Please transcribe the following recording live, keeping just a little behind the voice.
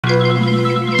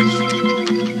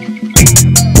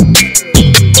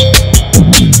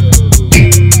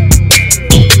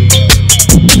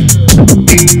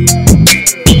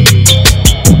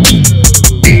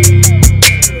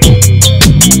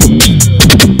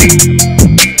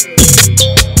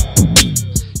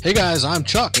Hey guys, I'm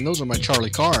Chuck, and those are my Charlie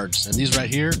cards, and these right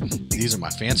here, these are my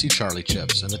fancy Charlie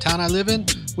chips. In the town I live in,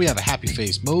 we have a happy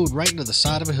face mowed right into the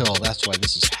side of a hill. That's why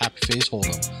this is Happy Face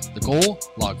Holdem. The goal,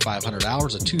 log 500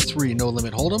 hours of 2-3 no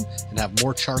limit Holdem, and have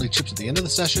more Charlie chips at the end of the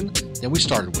session than we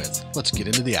started with. Let's get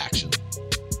into the action.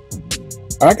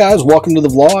 Alright guys, welcome to the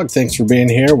vlog. Thanks for being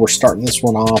here. We're starting this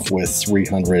one off with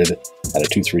 300 at a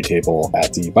 2-3 table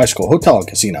at the Bicycle Hotel and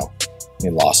Casino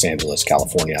in Los Angeles,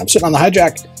 California. I'm sitting on the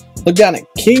hijack. Look down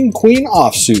at King Queen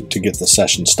offsuit to get the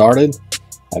session started.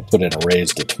 I put in a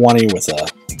raise to 20 with a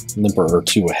limper or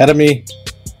two ahead of me.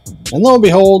 And lo and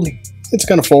behold, it's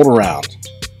going to fold around.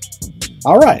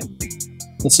 All right,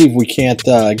 let's see if we can't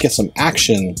get some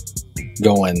action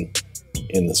going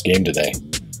in this game today.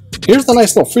 Here's the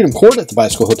nice little Freedom Court at the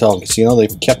Bicycle Hotel and Casino.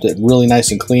 They've kept it really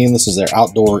nice and clean. This is their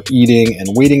outdoor eating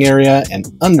and waiting area. And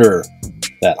under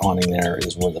that awning there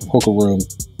is where the poker room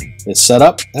is set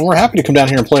up, and we're happy to come down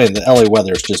here and play. The LA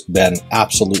weather's just been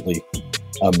absolutely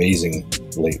amazing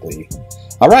lately.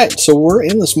 All right, so we're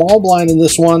in the small blind in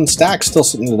this one. Stack's still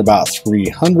sitting at about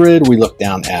 300. We look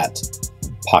down at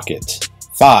pocket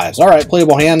fives. All right,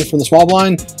 playable hand from the small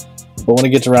blind, but when it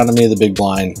gets around to me, the big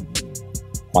blind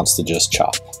wants to just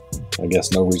chop. I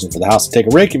guess no reason for the house to take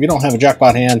a rake if you don't have a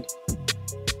jackpot hand.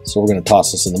 So we're going to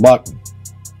toss this in the buck,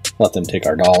 let them take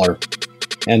our dollar,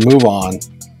 and move on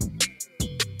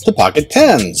to pocket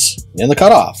tens in the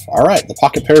cutoff. All right, the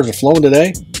pocket pairs are flowing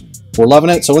today. We're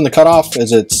loving it. So in the cutoff,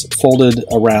 as it's folded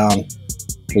around,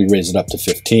 we raise it up to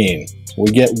 15. We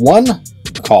get one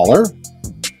caller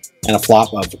and a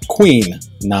flop of queen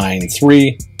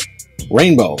 9-3,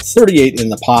 rainbow 38 in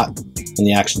the pot, and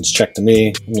the action's check to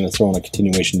me. I'm going to throw in a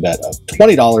continuation bet of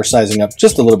 $20, sizing up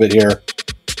just a little bit here,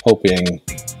 hoping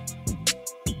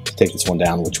to take this one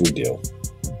down, which we do.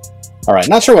 All right,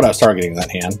 not sure what I was targeting in that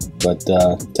hand, but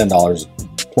 $10,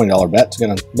 $20 bet is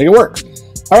going to make it work.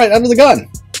 All right, under the gun.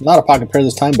 Not a pocket pair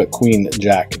this time, but queen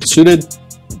jack suited.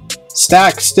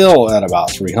 Stack still at about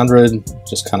 300.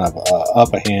 Just kind of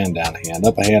up a hand, down a hand,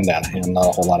 up a hand, down a hand. Not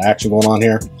a whole lot of action going on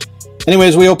here.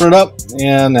 Anyways, we open it up,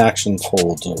 and action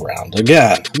folds around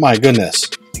again. My goodness.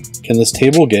 Can this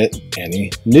table get any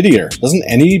nittier? Doesn't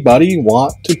anybody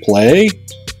want to play?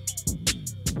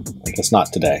 I guess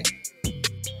not today.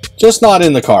 Just not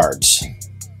in the cards.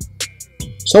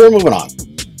 So we're moving on.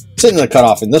 Sitting in the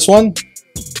cutoff in this one.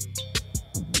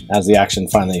 As the action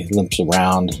finally limps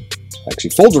around,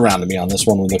 actually folds around to me on this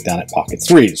one, we look down at pocket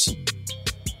threes. I'm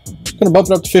going to bump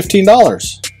it up to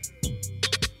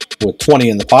 $15 with 20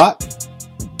 in the pot.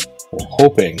 We're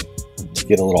hoping to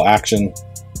get a little action,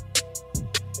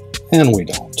 and we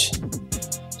don't.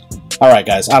 All right,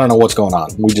 guys, I don't know what's going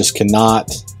on. We just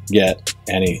cannot get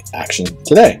any action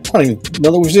today. I don't even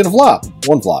know that we've seen a flop.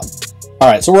 One flop. All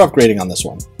right, so we're upgrading on this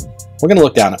one. We're going to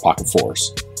look down at pocket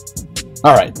fours.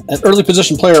 All right, an early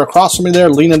position player across from me there,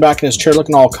 leaning back in his chair,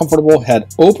 looking all comfortable,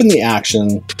 had opened the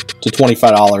action to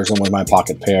 $25, and with my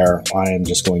pocket pair, I am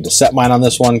just going to set mine on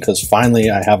this one because finally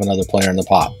I have another player in the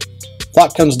pot.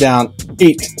 Flop comes down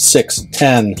 8, 6,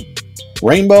 10.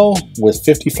 Rainbow with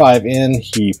 55 in.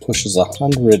 He pushes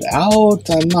 100 out.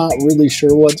 I'm not really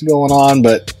sure what's going on,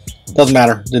 but doesn't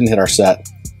matter. Didn't hit our set.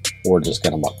 We're just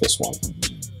going to muck this one.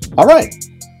 All right.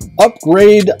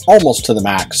 Upgrade almost to the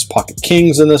max. Pocket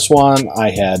kings in this one.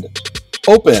 I had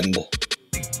opened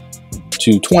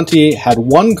to 20, had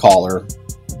one caller.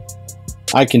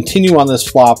 I continue on this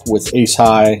flop with ace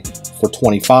high for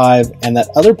 25, and that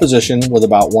other position with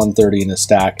about 130 in the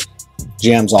stack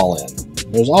jams all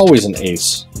in. There's always an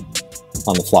ace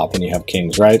on the flop when you have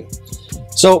kings, right?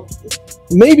 So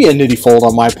maybe a nitty fold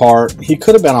on my part. He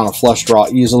could have been on a flush draw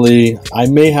easily. I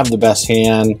may have the best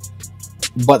hand,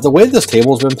 but the way this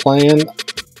table's been playing,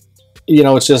 you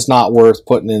know, it's just not worth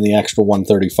putting in the extra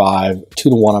 135,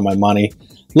 2-1 on my money.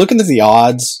 Looking at the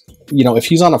odds, you know, if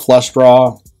he's on a flush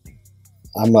draw,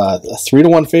 I'm a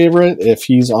 3-1 favorite. If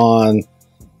he's on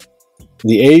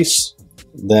the ace,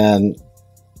 then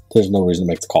there's no reason to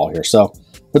make the call here. So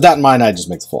with that in mind, I just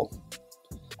make the fold.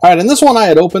 All right, in this one I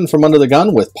had opened from under the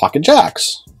gun with pocket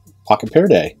jacks, pocket pair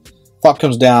day. Flop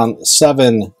comes down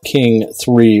 7, king,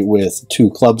 3 with 2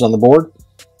 clubs on the board.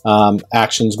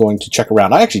 Action's going to check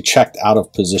around. I actually checked out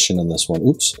of position in this one.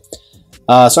 Oops.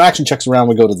 So action checks around.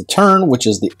 We go to the turn, which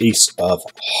is the ace of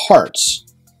hearts.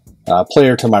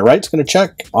 Player to my right is going to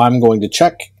check. I'm going to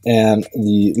check, and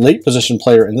the late position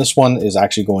player in this one is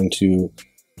actually going to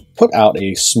put out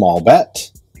a small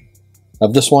bet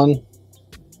of this one.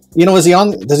 You know, is he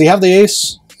on? Does he have the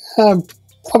ace?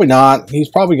 Probably not. He's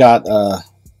probably got, I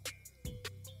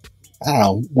don't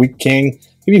know, weak king.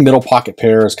 Maybe middle pocket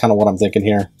pair is kind of what I'm thinking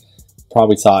here.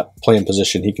 Probably thought playing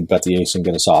position he could bet the ace and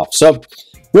get us off. So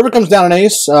river comes down an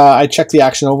ace. I check the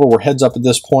action over. We're heads up at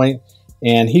this point,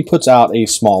 and he puts out a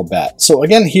small bet. So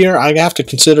again, here I have to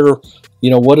consider, you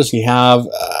know, what does he have?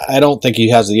 I don't think he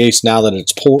has the ace now that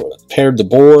it's paired the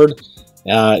board.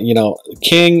 You know,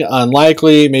 king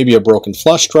unlikely, maybe a broken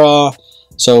flush draw.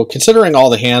 So considering all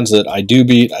the hands that I do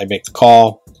beat, I make the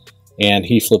call, and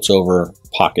he flips over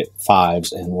pocket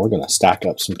fives, and we're going to stack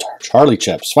up some Charlie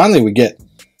chips. Finally, we get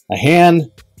a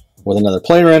hand with another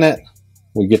player in it.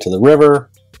 We get to the river,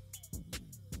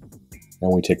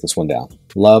 and we take this one down.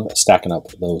 Love stacking up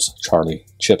those Charlie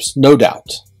chips, no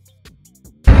doubt.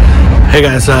 Hey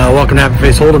guys, welcome to Happy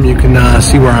Face Holdem. You can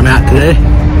see where I'm at today,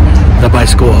 the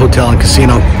Bicycle Hotel and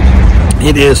Casino.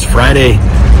 It is Friday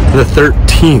the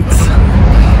 13th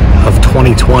of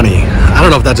 2020. I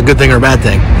don't know if that's a good thing or a bad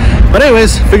thing, but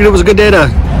anyways, figured it was a good day to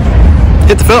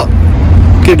hit the field,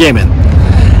 get a game in.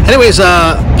 Anyways,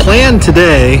 plan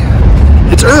today,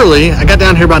 it's early. I got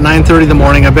down here about 9:30 in the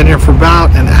morning. I've been here for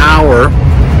about an hour,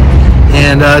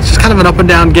 and it's just kind of an up and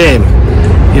down game.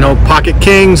 You know, pocket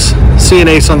kings, see an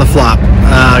ace on the flop.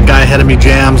 Guy ahead of me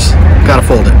jams, gotta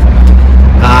fold it.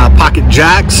 Pocket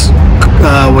jacks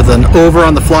with an over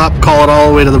on the flop, call it all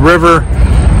the way to the river.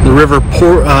 The river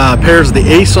pairs the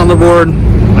ace on the board.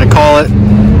 I call it,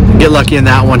 get lucky in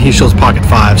that one. He shows pocket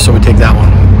five, so we take that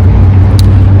one.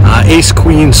 Ace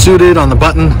queen suited on the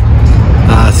button,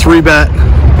 3-bet,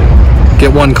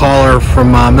 get one caller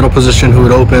from middle position who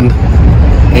had opened,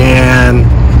 and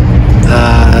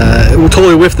we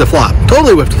totally whiffed the flop.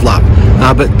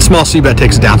 But small c-bet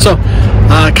takes it down. So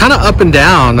kind of up and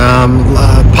down.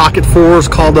 Pocket fours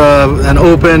called an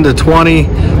open to 20.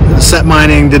 Set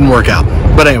mining didn't work out.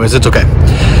 But anyways, it's okay.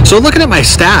 So looking at my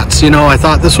stats, you know, I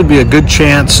thought this would be a good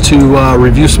chance to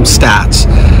review some stats.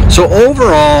 So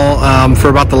overall, for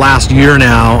about the last year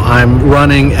now, I'm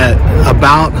running at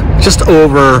about just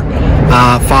over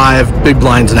 5 big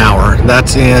blinds an hour.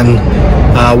 That's in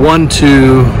 1,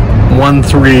 2, 1,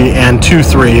 3, and 2,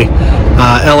 3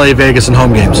 LA, Vegas, and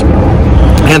home games.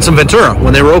 And some Ventura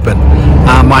when they were open.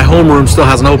 My homeroom still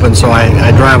hasn't opened, so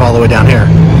I drive all the way down here.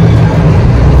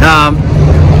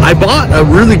 I bought a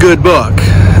really good book,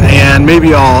 and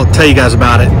maybe I'll tell you guys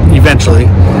about it eventually,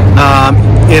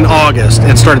 in August,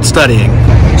 and started studying.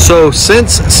 So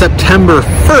since September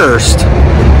 1st,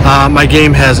 my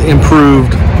game has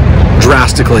improved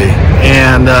drastically,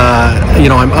 and you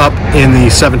know, I'm up in the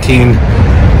 17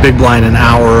 big blind an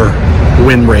hour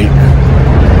win rate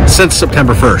since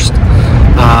September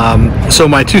 1st. So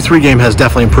my 2-3 game has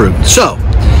definitely improved. So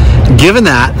given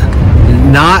that,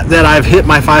 not that I've hit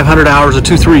my 500 hours of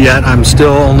 2-3 yet, I'm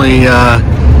still only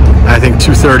I think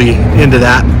 230 into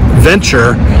that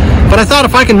venture, but I thought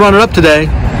if I can run it up today,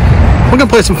 we're gonna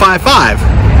play some 5-5.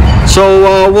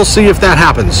 So we'll see if that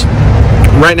happens.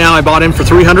 Right now I bought in for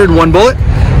 300 in one bullet,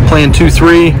 playing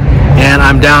 2-3, and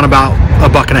I'm down about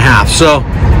 $1.50. So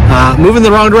moving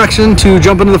the wrong direction to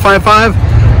jump into the 5-5,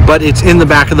 but it's in the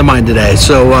back of the mind today.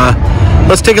 So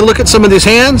let's take a look at some of these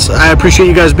hands. I appreciate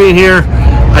you guys being here.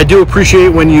 I do appreciate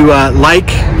when you like,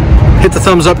 hit the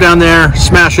thumbs up down there,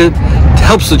 smash it. It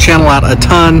helps the channel out a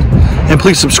ton. And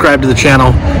please subscribe to the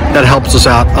channel. That helps us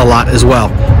out a lot as well.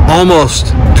 Almost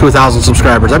to 1,000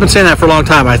 subscribers. I've been saying that for a long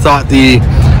time. I thought the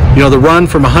run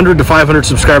from 100 to 500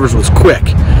 subscribers was quick.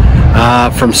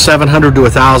 From 700 to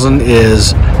 1,000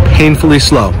 is painfully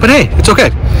slow. But hey, it's okay.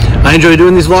 I enjoy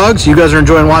doing these vlogs. You guys are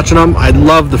enjoying watching them. I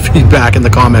love the feedback in the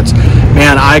comments.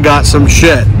 Man, I got some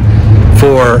shit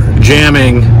for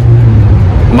jamming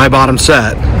my bottom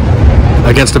set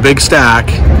against a big stack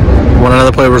when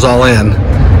another player was all in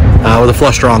with a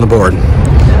flush draw on the board.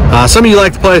 Some of you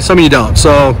like to play, some of you don't.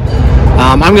 So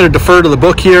I'm going to defer to the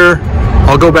book here.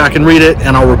 I'll go back and read it,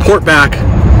 and I'll report back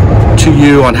to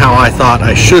you on how I thought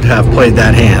I should have played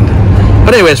that hand.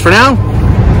 But anyways, for now,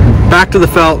 back to the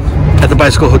felt at the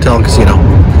Bicycle Hotel and Casino.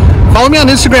 Follow me on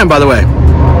Instagram, by the way.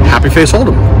 Happy Face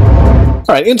Holdem.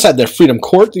 All right, inside their Freedom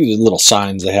Court, these are little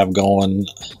signs they have going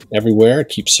everywhere.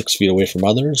 Keep 6 feet away from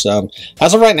others.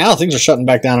 As of right now, things are shutting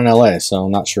back down in LA, so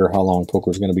I'm not sure how long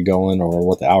poker is going to be going or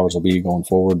what the hours will be going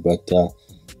forward, but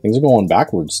things are going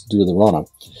backwards due to the run-up.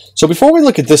 So before we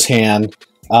look at this hand,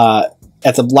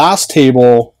 at the last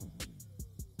table,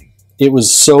 it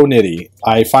was so nitty.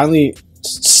 I finally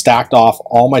stacked off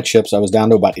all my chips. I was down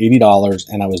to about $80,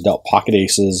 and I was dealt pocket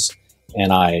aces,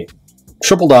 and I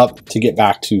tripled up to get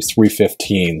back to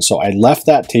 315. So I left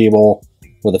that table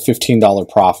with a $15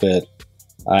 profit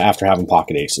after having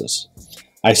pocket aces.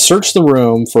 I searched the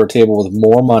room for a table with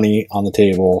more money on the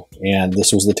table, and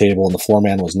this was the table, and the floor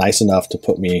man was nice enough to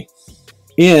put me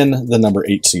in the number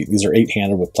 8 seat. These are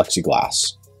 8-handed with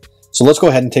plexiglass. So let's go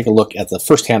ahead and take a look at the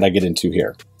first hand I get into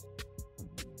here.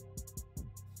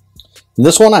 In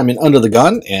this one, I'm in under the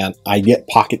gun, and I get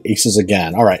pocket aces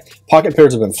again. All right, pocket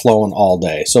pairs have been flowing all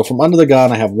day. So from under the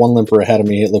gun, I have one limper ahead of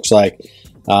me. It looks like,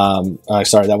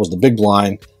 sorry, that was the big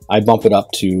blind. I bump it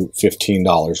up to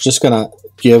 $15. Just gonna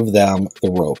give them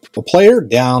the rope. The player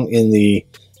down in the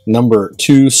number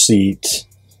 2 seat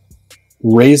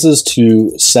raises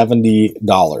to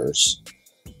 $70.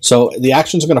 So the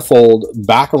actions are going to fold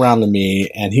back around to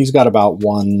me, and he's got about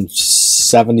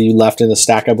 170 left in the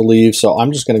stack, I believe. So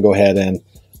I'm just going to go ahead and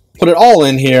put it all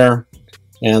in here,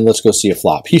 and let's go see a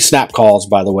flop. He snap calls,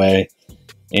 by the way,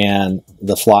 and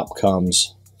the flop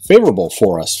comes favorable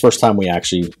for us. First time we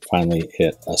actually finally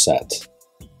hit a set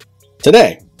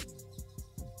today.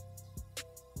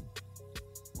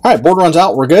 All right, board runs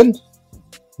out. We're good.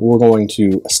 We're going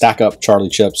to stack up Charlie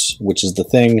chips, which is the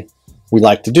thing we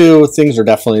like to do. Things are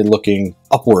definitely looking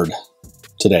upward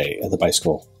today at the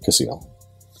Bicycle Casino. All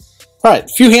right, a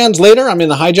few hands later, I'm in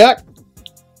the hijack,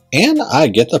 and I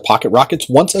get the pocket rockets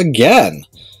once again.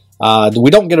 We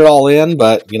don't get it all in,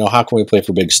 but, you know, how can we play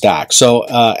for big stacks? So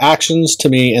actions to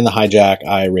me in the hijack,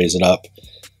 I raise it up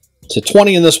to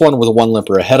 20 in this one with one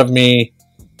limper ahead of me.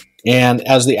 And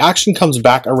as the action comes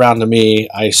back around to me,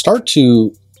 I start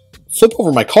to flip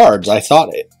over my cards. I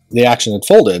thought the action had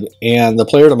folded, and the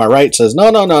player to my right says, no,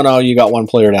 no, no, no, you got one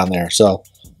player down there. So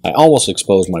I almost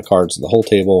exposed my cards to the whole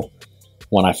table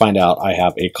when I find out I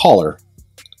have a caller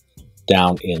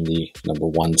down in the number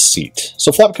 1 seat.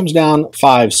 So flop comes down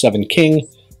 5-7 king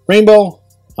rainbow.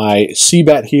 I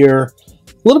c-bet here,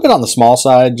 a little bit on the small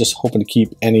side, just hoping to keep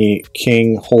any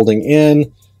king holding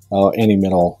in, any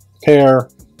middle pair,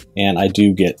 and I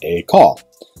do get a call.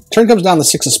 Turn comes down the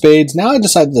 6 of spades. Now I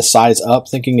decided to size up,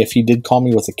 thinking if he did call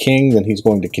me with a king, then he's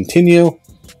going to continue.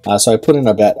 So I put in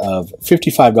a bet of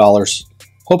 $55,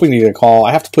 hoping to get a call.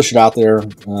 I have to push it out there.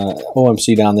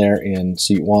 OMC down there in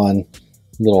seat 1,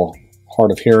 little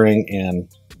hard of hearing, and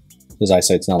his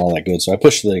eyesight's not all that good. So I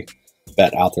push the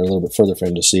bet out there a little bit further for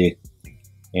him to see,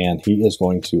 and he is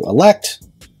going to elect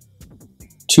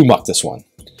to muck this one.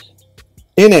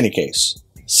 In any case,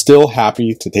 still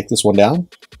happy to take this one down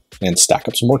and stack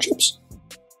up some more chips.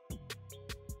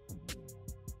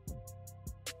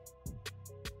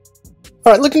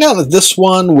 All right, looking down at this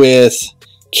one with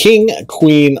king,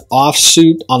 queen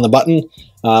offsuit on the button.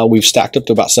 We've stacked up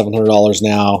to about $700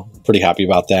 now. Pretty happy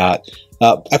about that.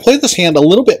 I played this hand a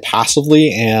little bit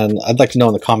passively, and I'd like to know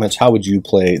in the comments, how would you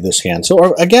play this hand?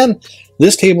 So again,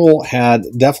 this table had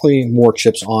definitely more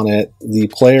chips on it. The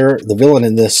player, the villain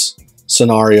in this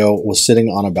scenario, was sitting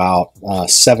on about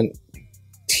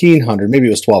 1,700, maybe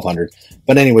it was 1,200.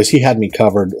 But anyways, he had me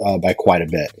covered by quite a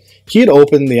bit. He had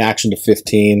opened the action to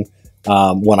 15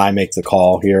 when I make the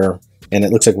call here, and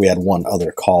it looks like we had one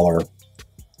other caller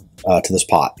to this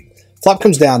pot. Flop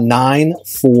comes down 9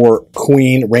 for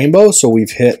queen rainbow, so we've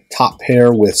hit top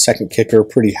pair with second kicker.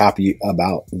 Pretty happy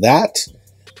about that.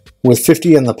 With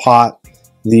 50 in the pot,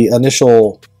 the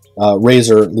initial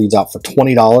raiser leads out for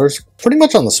 $20, pretty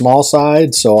much on the small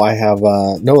side, so I have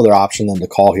no other option than to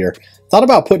call here. Thought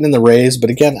about putting in the raise,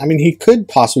 but again, I mean, he could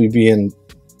possibly be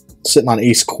sitting on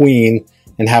ace queen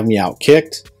and have me out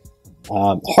kicked.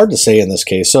 Hard to say in this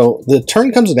case. So the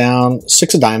turn comes down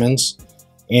 6 of diamonds,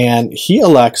 and he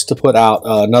elects to put out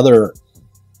another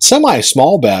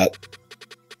semi-small bet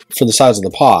for the size of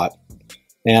the pot.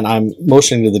 And I'm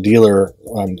motioning to the dealer,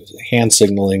 I'm hand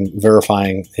signaling,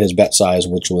 verifying his bet size,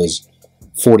 which was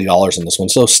 $40 in this one.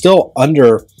 So still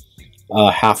under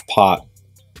a half pot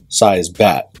size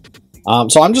bet.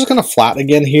 So I'm just going to flat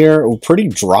again here. Pretty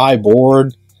dry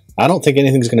board. I don't think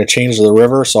anything's going to change the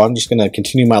river, so I'm just going to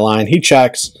continue my line. He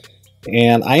checks,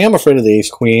 and I am afraid of the ace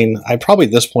queen. I probably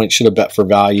at this point should have bet for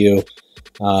value,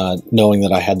 knowing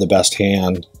that I had the best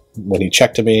hand when he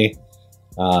checked to me.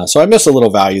 So I missed a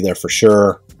little value there for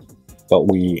sure,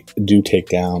 but we do take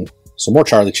down some more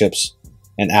Charlie chips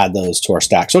and add those to our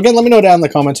stack. So again, let me know down in the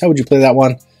comments, how would you play that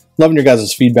one? Loving your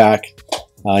guys' feedback.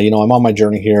 You know, I'm on my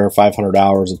journey here, 500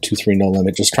 hours of 2-3 no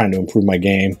limit, just trying to improve my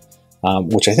game,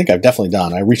 which I think I've definitely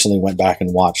done. I recently went back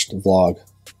and watched vlog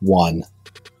 1,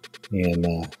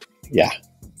 and yeah,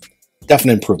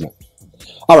 definite improvement.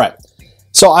 All right.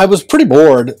 So I was pretty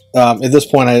bored at this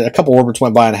point. A couple orbits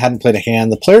went by and I hadn't played a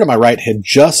hand. The player to my right had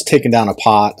just taken down a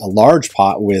pot, a large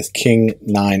pot with king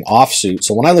 9 offsuit.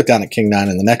 So when I look down at king 9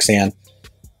 in the next hand,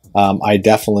 I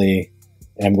definitely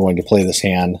am going to play this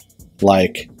hand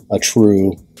like a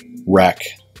true wreck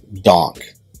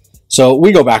donk. So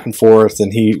we go back and forth,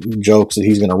 and he jokes that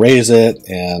he's going to raise it,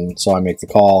 and so I make the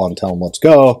call and tell him let's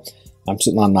go. I'm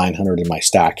sitting on 900 in my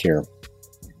stack here.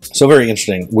 So very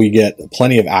interesting. We get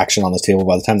plenty of action on this table.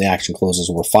 By the time the action closes,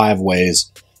 we're 5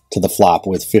 ways to the flop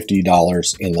with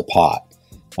 $50 in the pot.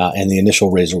 And the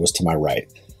initial raiser was to my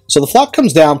right. So the flop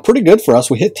comes down pretty good for us.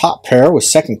 We hit top pair with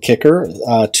second kicker,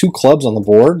 2 clubs on the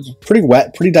board. Pretty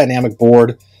wet, pretty dynamic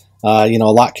board. You know,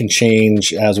 a lot can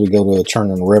change as we go to a turn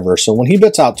in the river. So when he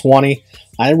bets out 20,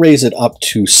 I raise it up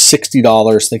to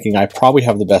 $60, thinking I probably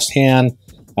have the best hand.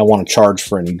 I want to charge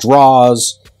for any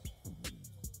draws.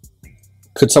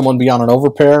 Could someone be on an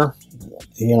overpair?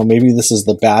 You know, maybe this is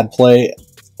the bad play,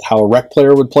 how a rec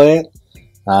player would play it.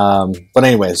 But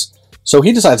anyways, so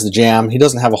he decides to jam. He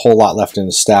doesn't have a whole lot left in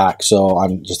his stack, so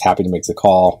I'm just happy to make the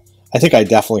call. I think I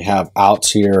definitely have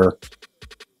outs here,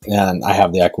 and I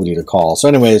have the equity to call. So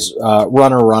anyways,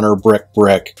 runner,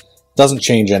 brick, doesn't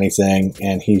change anything,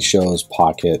 and he shows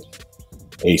pocket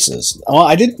aces. Well,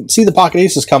 I didn't see the pocket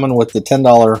aces coming with the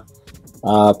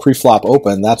 $10 pre-flop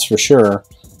open, that's for sure.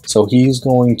 So he's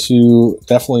going to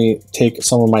definitely take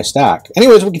some of my stack.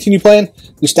 Anyways, we continue playing.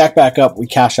 We stack back up. We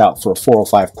cash out for a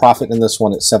 405 profit in this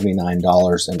one at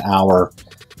 $79 an hour.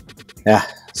 Yeah,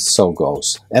 so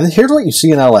goes. And here's what you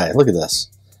see in LA. Look at this.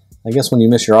 I guess when you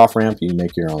miss your off-ramp, you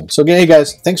make your own. So, hey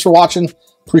guys, thanks for watching.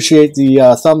 Appreciate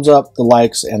the thumbs up, the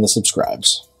likes, and the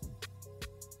subscribes.